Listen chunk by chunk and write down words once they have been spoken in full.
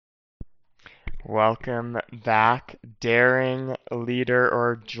Welcome back, daring leader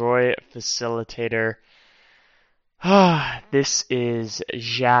or joy facilitator. This is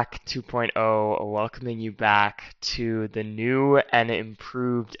Jacques 2.0 welcoming you back to the new and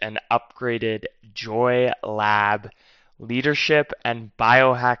improved and upgraded Joy Lab Leadership and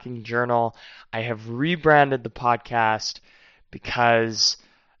Biohacking Journal. I have rebranded the podcast because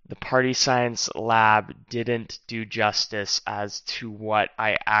the Party Science Lab didn't do justice as to what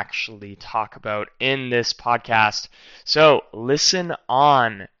I actually talk about in this podcast. So listen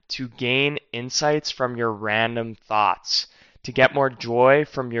on to gain insights from your random thoughts, to get more joy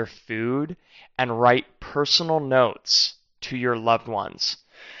from your food, and write personal notes to your loved ones.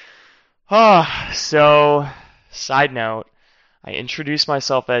 Side note, I introduced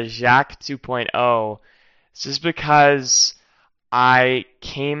myself as Jacques 2.0. This is because I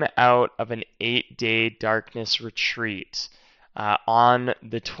came out of an 8-day darkness retreat on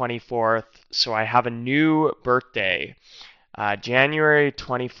the 24th, so I have a new birthday. January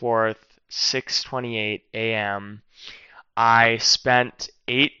 24th, 6:28 a.m. I spent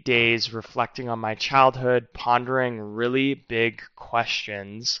 8 days reflecting on my childhood, pondering really big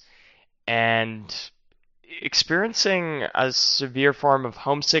questions, and experiencing a severe form of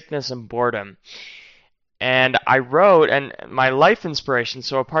homesickness and boredom. And I wrote, and my life inspiration,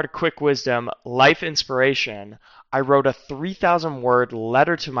 so a part of Quick Wisdom, life inspiration, I wrote a 3,000 word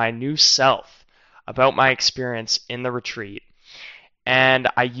letter to my new self about my experience in the retreat. And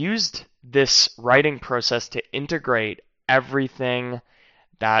I used this writing process to integrate everything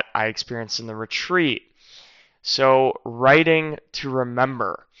that I experienced in the retreat. So, writing to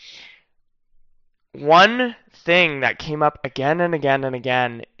remember. One thing that came up again and again and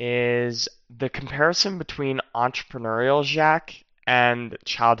again is the comparison between entrepreneurial Jacques and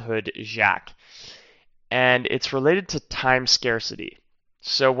childhood Jacques. And it's related to time scarcity.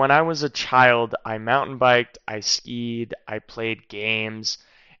 So when I was a child, I mountain biked, I skied, I played games,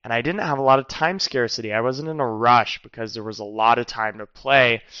 and I didn't have a lot of time scarcity. I wasn't in a rush because there was a lot of time to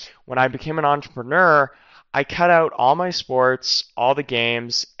play. When I became an entrepreneur, I cut out all my sports, all the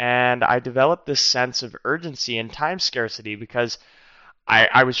games, and I developed this sense of urgency and time scarcity because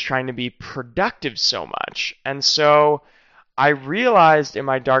I was trying to be productive so much. And so I realized in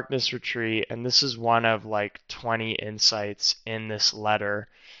my darkness retreat, and this is one of like 20 insights in this letter,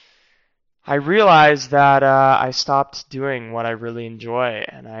 I realized that I stopped doing what I really enjoy,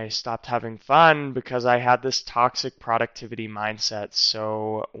 and I stopped having fun because I had this toxic productivity mindset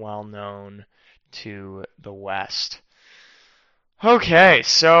so well known to the West. Okay,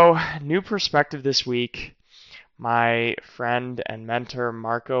 so new perspective this week. My friend and mentor,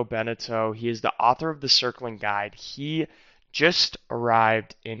 Marco Beneteau, he is the author of The Circling Guide. He just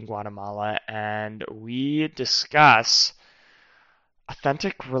arrived in Guatemala, and we discuss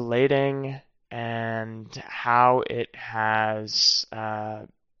authentic relating and how it has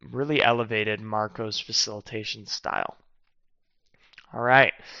really elevated Marco's facilitation style. All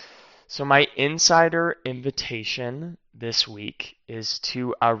right. So my insider invitation this week is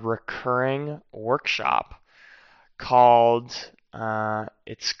to a recurring workshop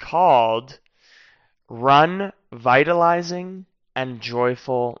it's called Run Vitalizing and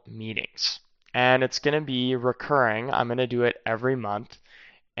Joyful Meetings. And it's going to be recurring. I'm going to do it every month.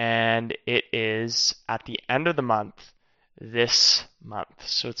 And it is at the end of the month this month.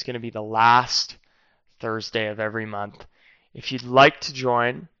 So it's going to be the last Thursday of every month. If you'd like to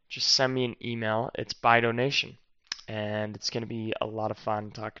join, just send me an email. It's by donation. And it's going to be a lot of fun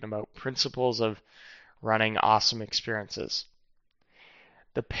talking about principles of running awesome experiences.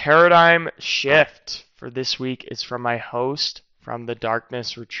 The paradigm shift for this week is from my host from the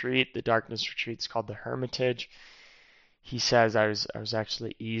Darkness Retreat. The Darkness Retreat is called The Hermitage. He says I was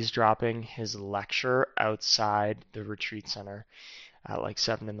actually eavesdropping his lecture outside the retreat center at like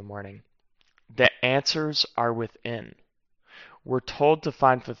 7 in the morning. The answers are within. We're told to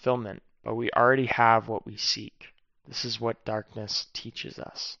find fulfillment, but we already have what we seek. This is what darkness teaches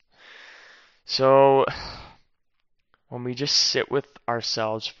us. So when we just sit with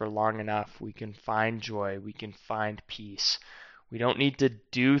ourselves for long enough, we can find joy, we can find peace. We don't need to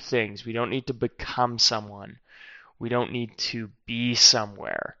do things. We don't need to become someone. We don't need to be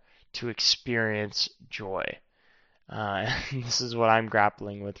somewhere to experience joy. This is what I'm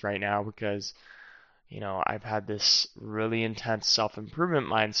grappling with right now because, I've had this really intense self-improvement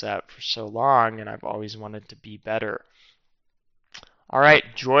mindset for so long, and I've always wanted to be better. All right,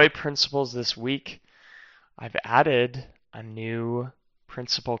 joy principles this week. I've added a new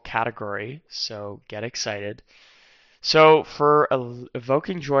principle category, so get excited. So for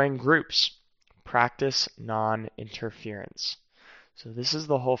evoking joy in groups, practice non-interference. So this is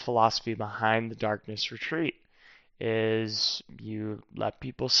the whole philosophy behind the darkness retreat is you let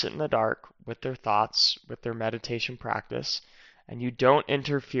people sit in the dark with their thoughts, with their meditation practice, and you don't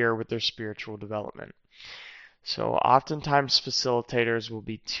interfere with their spiritual development. So oftentimes facilitators will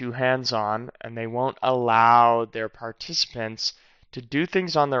be too hands-on and they won't allow their participants to do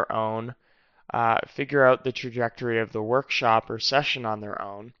things on their own, figure out the trajectory of the workshop or session on their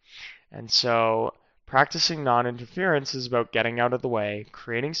own. And so practicing non-interference is about getting out of the way,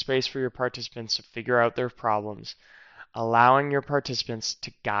 creating space for your participants to figure out their problems, allowing your participants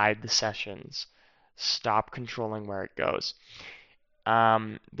to guide the sessions. Stop controlling where it goes.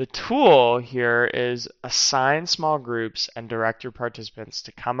 The tool here is assign small groups and direct your participants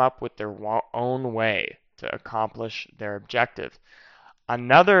to come up with their own way to accomplish their objective.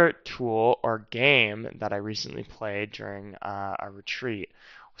 Another tool or game that I recently played during a retreat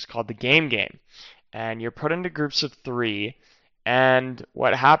was called the Game Game. And you're put into groups of 3, and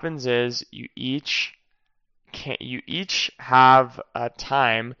what happens is you each have a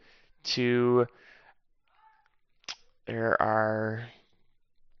time to. There are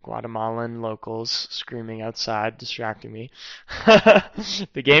Guatemalan locals screaming outside, distracting me.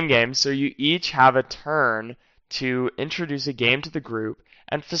 The game. So you each have a turn to introduce a game to the group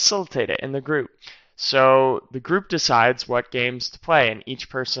and facilitate it in the group. So the group decides what games to play, and each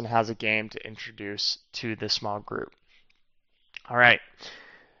person has a game to introduce to the small group. All right.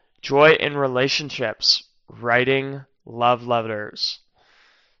 Joy in relationships, writing love letters.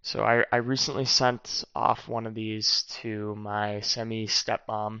 So I recently sent off one of these to my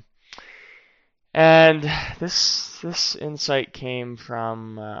semi-stepmom, and this insight came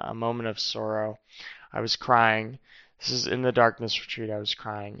from a moment of sorrow. I was crying. This is in the darkness retreat. I was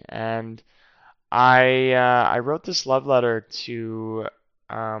crying, and I wrote this love letter to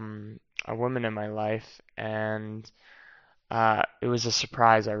a woman in my life, and it was a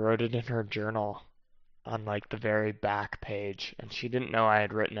surprise. I wrote it in her journal on like the very back page, and she didn't know I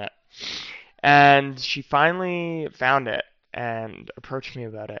had written it. And she finally found it and approached me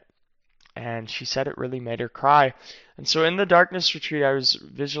about it. And she said it really made her cry. And so in the darkness retreat, I was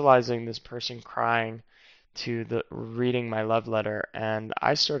visualizing this person crying to the reading my love letter, and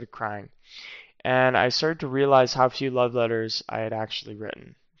I started crying. And I started to realize how few love letters I had actually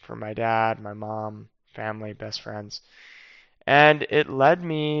written for my dad, my mom, family, best friends. And it led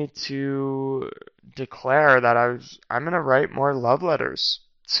me to declare that I'm going to write more love letters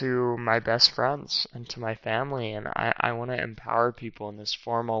to my best friends and to my family, and I want to empower people in this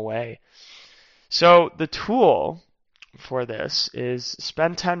formal way. So the tool for this is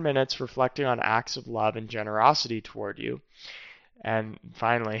spend 10 minutes reflecting on acts of love and generosity toward you. And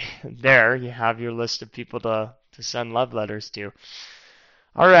finally, there you have your list of people to send love letters to.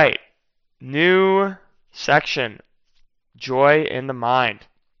 All right, new section. Joy in the mind.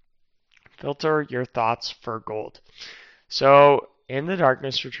 Filter your thoughts for gold. So in the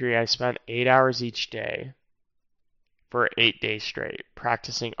darkness retreat, I spent 8 hours each day for 8 days straight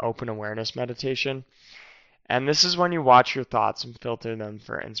practicing open awareness meditation. And this is when you watch your thoughts and filter them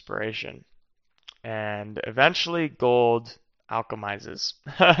for inspiration. And eventually gold alchemizes.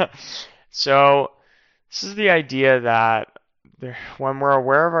 So this is the idea that when we're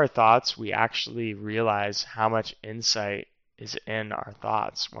aware of our thoughts, we actually realize how much insight is in our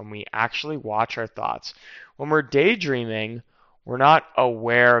thoughts. When we actually watch our thoughts, when we're daydreaming, we're not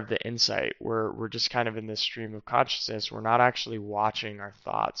aware of the insight. We're just kind of in this stream of consciousness. We're not actually watching our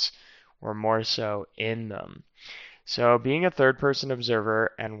thoughts. We're more so in them. So being a third-person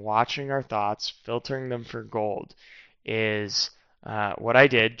observer and watching our thoughts, filtering them for gold, is what I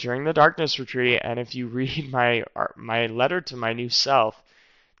did during the darkness retreat. And if you read my letter to my new self,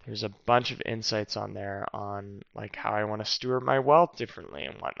 there's a bunch of insights on there on like how I want to steward my wealth differently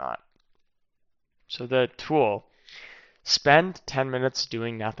and whatnot. So the tool, spend 10 minutes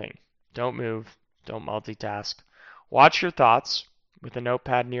doing nothing. Don't move, don't multitask. Watch your thoughts with a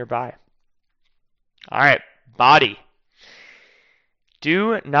notepad nearby. All right, body.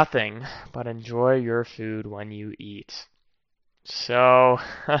 Do nothing but enjoy your food when you eat. So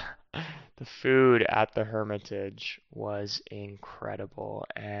the food at the Hermitage was incredible,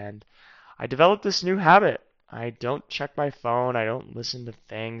 and I developed this new habit. I don't check my phone, I don't listen to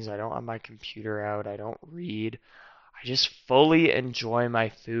things, I don't have my computer out, I don't read. I just fully enjoy my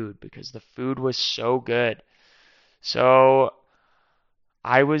food because the food was so good. So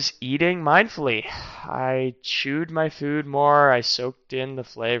I was eating mindfully. I chewed my food more, I soaked in the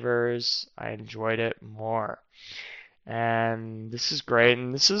flavors, I enjoyed it more. And this is great,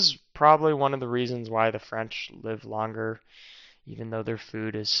 and this is probably one of the reasons why the French live longer even though their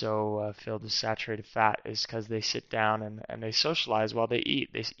food is so filled with saturated fat, is because they sit down and they socialize while they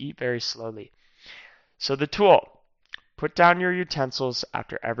eat. They eat very slowly. So the tool, put down your utensils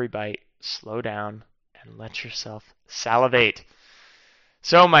after every bite, slow down, and let yourself salivate.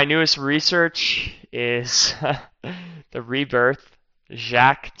 So my newest research is the Rebirth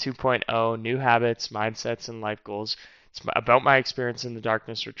Jacques 2.0, New Habits, Mindsets, and Life Goals. It's about my experience in the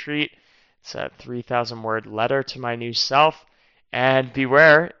Darkness Retreat. It's a 3,000-word letter to my new self. And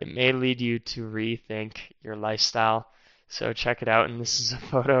beware, it may lead you to rethink your lifestyle. So check it out. And this is a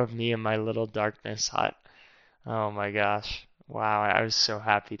photo of me in my little darkness hut. Oh my gosh. Wow, I was so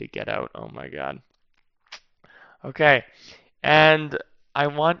happy to get out. Oh my God. Okay, and I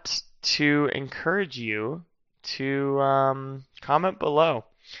want to encourage you to comment below.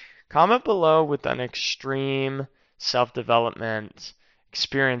 Comment below with an extreme self-development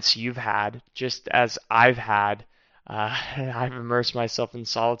experience you've had, just as I've had. I've immersed myself in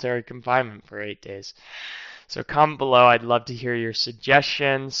solitary confinement for 8 days. So comment below. I'd love to hear your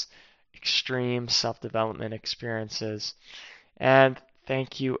suggestions, extreme self-development experiences. And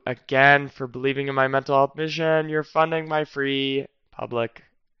thank you again for believing in my mental health mission. You're funding my free public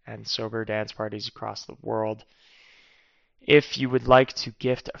and sober dance parties across the world. If you would like to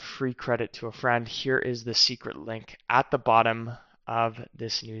gift a free credit to a friend, here is the secret link at the bottom of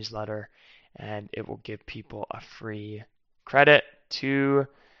this newsletter, and it will give people a free credit to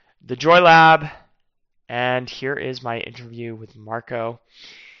the Joy Lab. And here is my interview with Marco,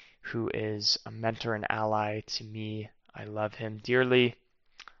 who is a mentor and ally to me. I love him dearly.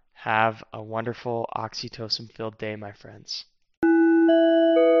 Have a wonderful oxytocin-filled day, my friends.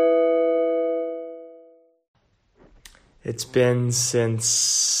 It's been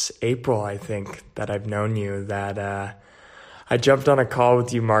since April, I think, that I've known you, that I jumped on a call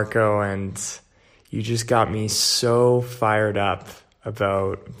with you, Marco, and you just got me so fired up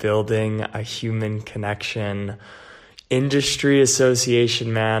about building a human connection industry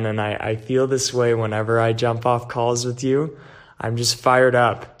association, man. And I feel this way whenever I jump off calls with you. I'm just fired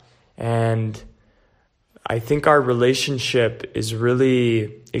up. And I think our relationship is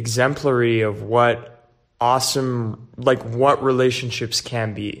really exemplary of what what relationships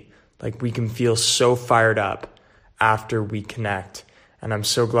can be. Like, we can feel so fired up after we connect. And I'm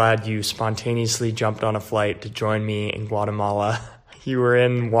so glad you spontaneously jumped on a flight to join me in Guatemala. You were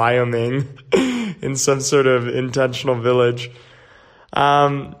in Wyoming in some sort of intentional village.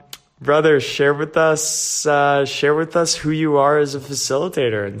 Brother, share with us who you are as a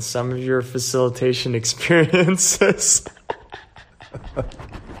facilitator and some of your facilitation experiences.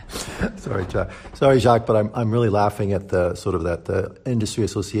 Sorry, Jacques, but I'm really laughing at the industry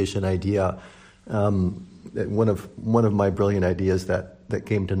association idea. One of my brilliant ideas that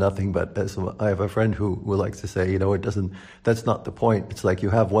came to nothing. But I have a friend who likes to say, that's not the point. it's like you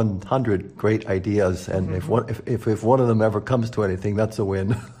have 100 great ideas, and if one of them ever comes to anything, that's a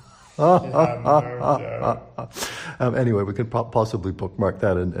win. Anyway, we could possibly bookmark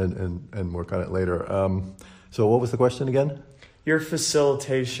that and work on it later. So what was the question again? Your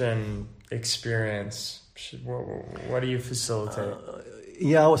facilitation experience. What do you facilitate?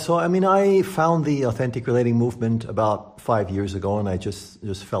 I found the authentic relating movement about 5 years ago, and I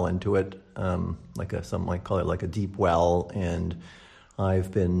just fell into it, some might call it like a deep well. And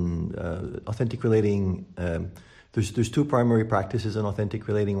I've been authentic relating. There's two primary practices in authentic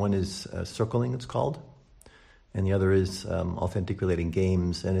relating. One is circling, it's called, and the other is authentic relating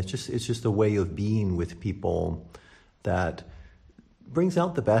games. And it's just a way of being with people that brings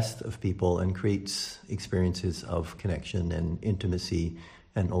out the best of people and creates experiences of connection and intimacy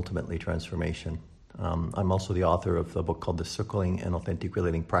and ultimately transformation. I'm also the author of a book called The Circling and Authentic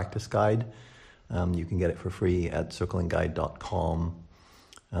Relating Practice Guide. You can get it for free at circlingguide.com.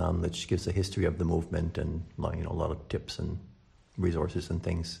 That just gives a history of the movement and a lot of tips and resources and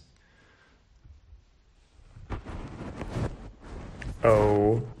things.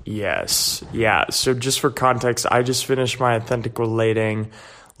 Oh, yes. Yeah, so just for context, I just finished my Authentic Relating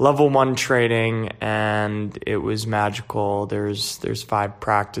Level 1 training, and it was magical. There's 5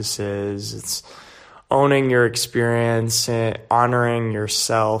 practices. It's owning your experience, honoring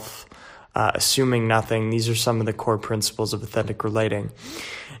yourself, assuming nothing. These are some of the core principles of authentic relating.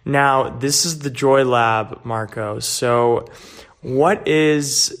 Now, this is the Joy Lab, Marco. So what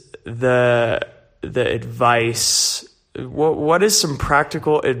is the advice? What is some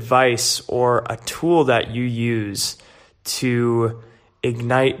practical advice or a tool that you use to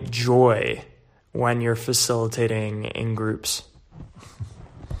ignite joy when you're facilitating in groups?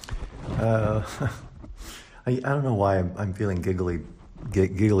 I don't know why I'm feeling giggly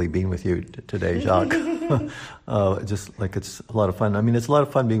being with you today, Jacques. Just like it's a lot of fun. I mean, it's a lot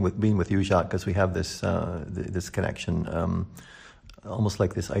of fun being with you, Jacques, because we have this connection, almost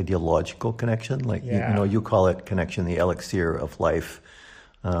like this ideological connection. Like you call it connection, the elixir of life,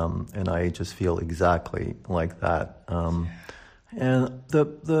 and I just feel exactly like that. And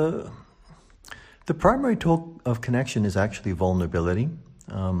the primary tool of connection is actually vulnerability.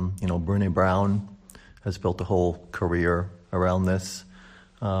 Brené Brown has built a whole career around this.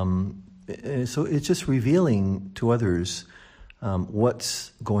 So it's just revealing to others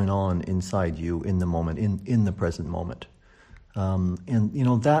what's going on inside you in the moment, in the present moment.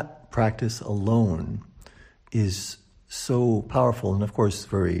 That practice alone is so powerful and, of course,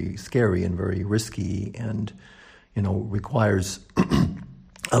 very scary and very risky and, requires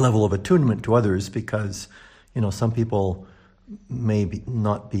a level of attunement to others because, some people may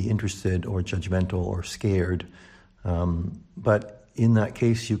not be interested or judgmental or scared. But in that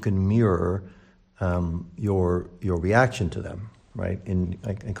case, you can mirror your reaction to them, right?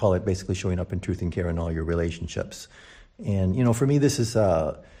 I call it basically showing up in truth and care in all your relationships. And, for me, this is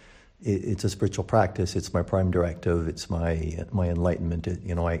it's a spiritual practice. It's my prime directive. It's my enlightenment.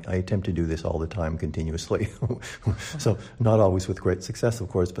 I attempt to do this all the time, continuously. So not always with great success, of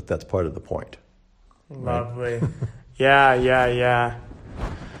course, but that's part of the point. Lovely. Right? Yeah.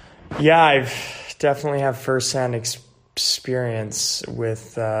 I've definitely have firsthand experience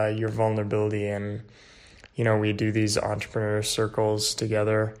with your vulnerability, and we do these entrepreneur circles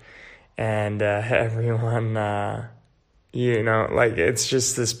together, and everyone. It's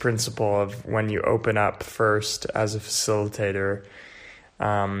just this principle of when you open up first as a facilitator,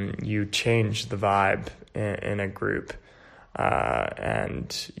 you change the vibe in a group,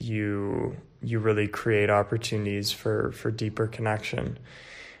 and you really create opportunities for deeper connection.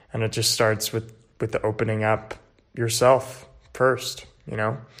 And it just starts with the opening up yourself first,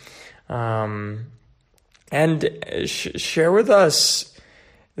 and share with us.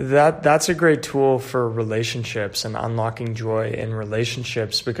 That's a great tool for relationships and unlocking joy in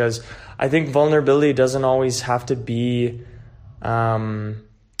relationships, because I think vulnerability doesn't always have to be, it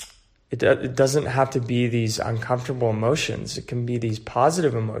doesn't have to be these uncomfortable emotions. It can be these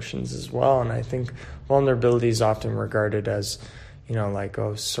positive emotions as well. And I think vulnerability is often regarded as,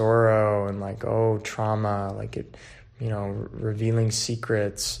 sorrow and trauma, revealing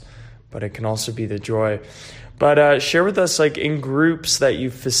secrets, but it can also be the joy. But share with us, in groups that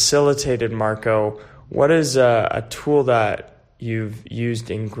you've facilitated, Marco, what is a tool that you've used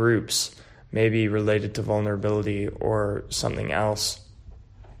in groups, maybe related to vulnerability or something else?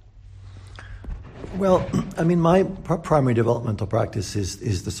 Well, my primary developmental practice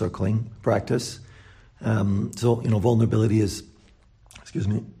is the circling practice. Vulnerability is,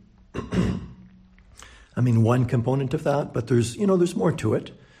 one component of that, but there's more to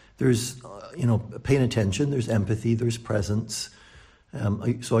it. There's paying attention, there's empathy, there's presence.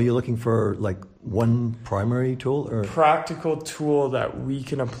 So are you looking for one primary tool or practical tool that we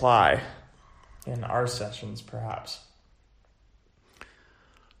can apply in our sessions, perhaps?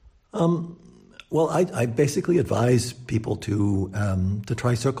 Well, I basically advise people to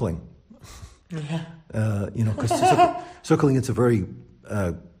try circling. Yeah. Because circling, it's a very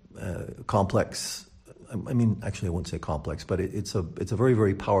complex. Actually, I won't say complex, but it's a very,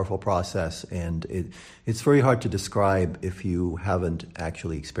 very powerful process, and it's very hard to describe if you haven't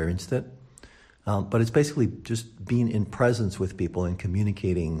actually experienced it. But it's basically just being in presence with people and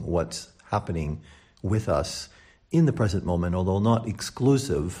communicating what's happening with us in the present moment, although not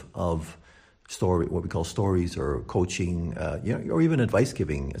exclusive of what we call stories or coaching, or even advice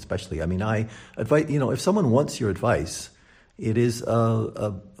giving, especially. I advise, if someone wants your advice, it is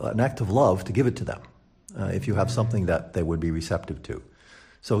an act of love to give it to them. If you have something that they would be receptive to.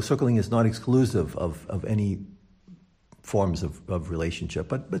 So circling is not exclusive of any forms of relationship,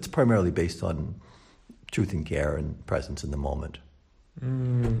 but it's primarily based on truth and care and presence in the moment. I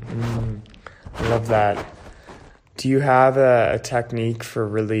love that. Do you have a technique for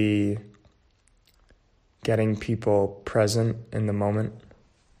really getting people present in the moment?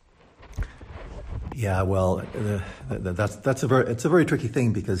 Yeah, well, it's a very tricky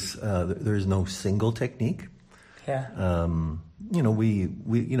thing because there is no single technique. Yeah.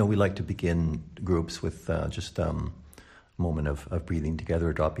 We like to begin groups with just a moment of breathing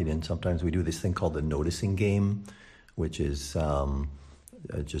together, dropping in. Sometimes we do this thing called the noticing game, which is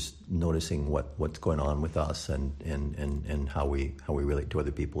just noticing what's going on with us and how we relate to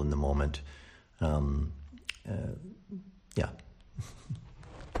other people in the moment. Yeah.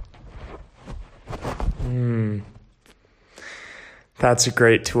 That's a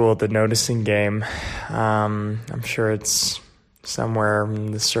great tool, the noticing game. I'm sure it's somewhere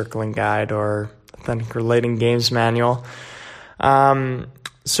in the circling guide or Authentic Relating Games Manual.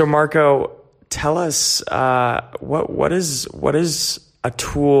 So Marco, tell us what is a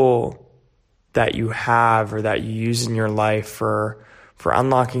tool that you have or that you use in your life for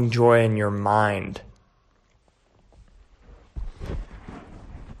unlocking joy in your mind?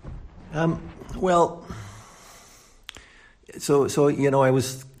 Well, so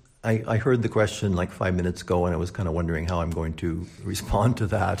I heard the question like 5 minutes ago, and I was kind of wondering how I'm going to respond to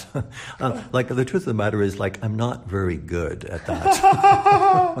that. Like the truth of the matter is, like, I'm not very good at that.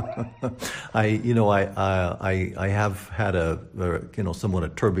 I have had a somewhat a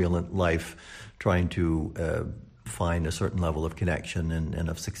turbulent life, trying to find a certain level of connection and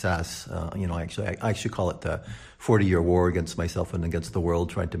of success. I actually call it the 40-year war against myself and against the world,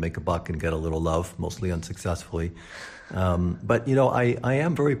 trying to make a buck and get a little love, mostly unsuccessfully. But I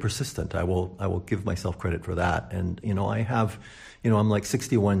am very persistent. I will give myself credit for that. And I have, I'm like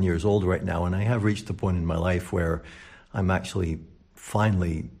 61 years old right now, and I have reached the point in my life where I'm actually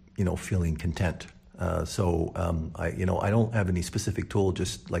finally, feeling content. I don't have any specific tool.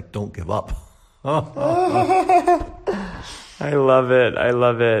 Just like, don't give up. I love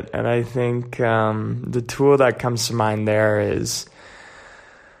it. And I think the tool that comes to mind there is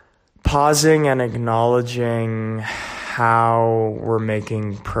pausing and acknowledging how we're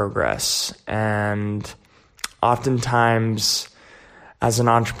making progress. And oftentimes as an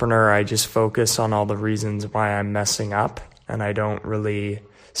entrepreneur, I just focus on all the reasons why I'm messing up, and I don't really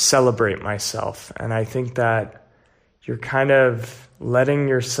celebrate myself. And I think that you're kind of letting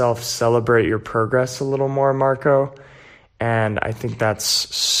yourself celebrate your progress a little more, Marco. And I think that's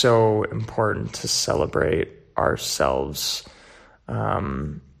so important, to celebrate ourselves.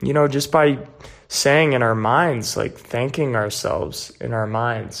 Just by saying in our minds, like thanking ourselves in our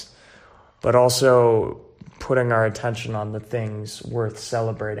minds, but also putting our attention on the things worth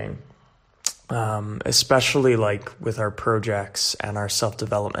celebrating, especially like with our projects and our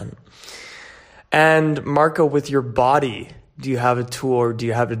self-development. And Marco, with your body, do you have a tool or do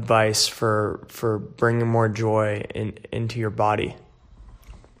you have advice for bringing more joy into your body?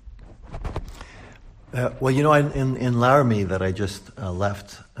 In Laramie that I just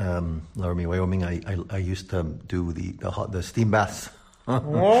left, Laramie, Wyoming, I used to do the steam baths,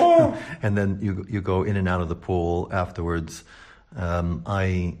 and then you go in and out of the pool afterwards.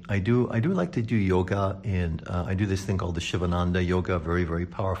 I do like to do yoga, and I do this thing called the Shivananda yoga, very, very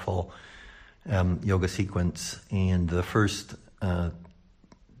powerful yoga sequence, and the first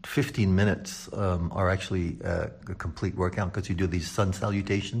 15 minutes are actually a complete workout, because you do these sun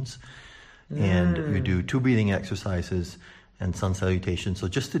salutations, and you do 2 breathing exercises and sun salutations. So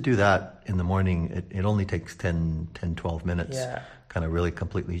just to do that in the morning, it only takes 12 minutes. Yeah. Kind of really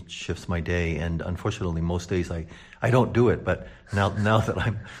completely shifts my day. And unfortunately, most days I don't do it. But now that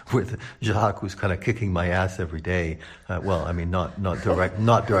I'm with Jacques, who's kind of kicking my ass every day, not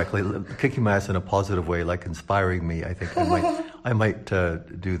directly kicking my ass in a positive way, like inspiring me, I think I might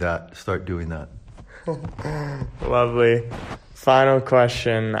do that. Start doing that. Lovely. Final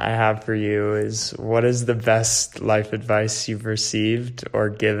question I have for you is, what is the best life advice you've received or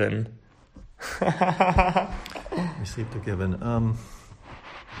given? Received or given?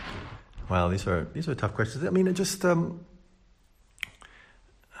 Wow, these are tough questions. I mean, it just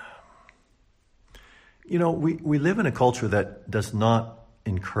we live in a culture that does not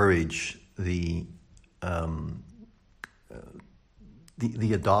encourage the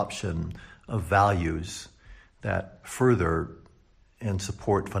adoption of values that further and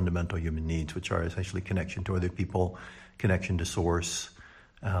support fundamental human needs, which are essentially connection to other people, connection to source,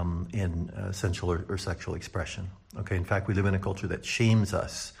 and sensual or sexual expression. Okay, in fact, we live in a culture that shames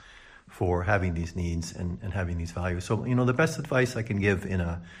us for having these needs and having these values. So, the best advice I can give in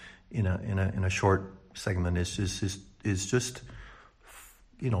a short segment is just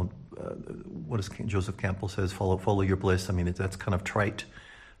what does Joseph Campbell says, follow your bliss. I mean, that's kind of trite,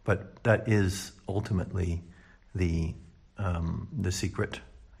 but that is ultimately the secret.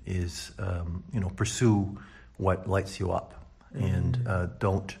 Is pursue what lights you up, and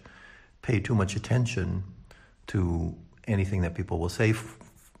don't pay too much attention to anything that people will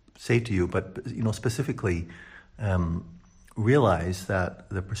say to you, but specifically realize that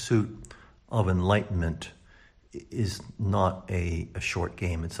the pursuit of enlightenment is not a short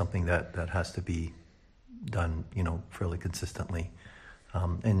game. It's something that has to be done fairly consistently.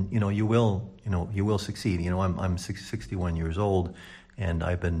 And you will succeed. I'm 61 years old, and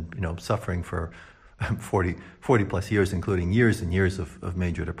I've been suffering for 40 plus years, including years and years of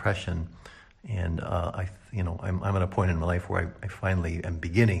major depression. And I'm at a point in my life where I finally am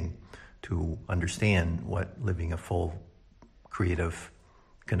beginning to understand what living a full, creative,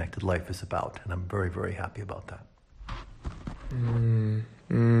 connected life is about. And I'm very, very happy about that.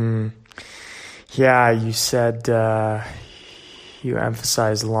 Yeah, you said you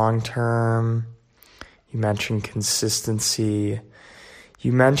emphasize long-term. You mentioned consistency.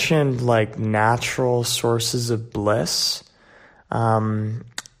 You mentioned like natural sources of bliss. And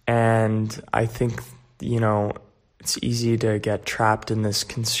I think, it's easy to get trapped in this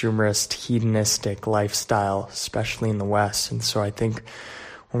consumerist, hedonistic lifestyle, especially in the West. And so I think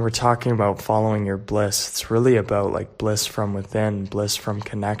when we're talking about following your bliss, it's really about like bliss from within, bliss from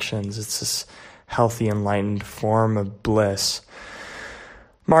connections. It's this healthy, enlightened form of bliss.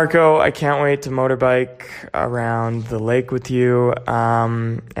 Marco, I can't wait to motorbike around the lake with you.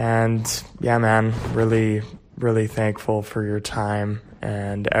 And yeah, man, really, really thankful for your time.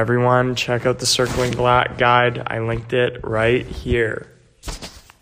 And everyone, check out the Circling Guide. I linked it right here.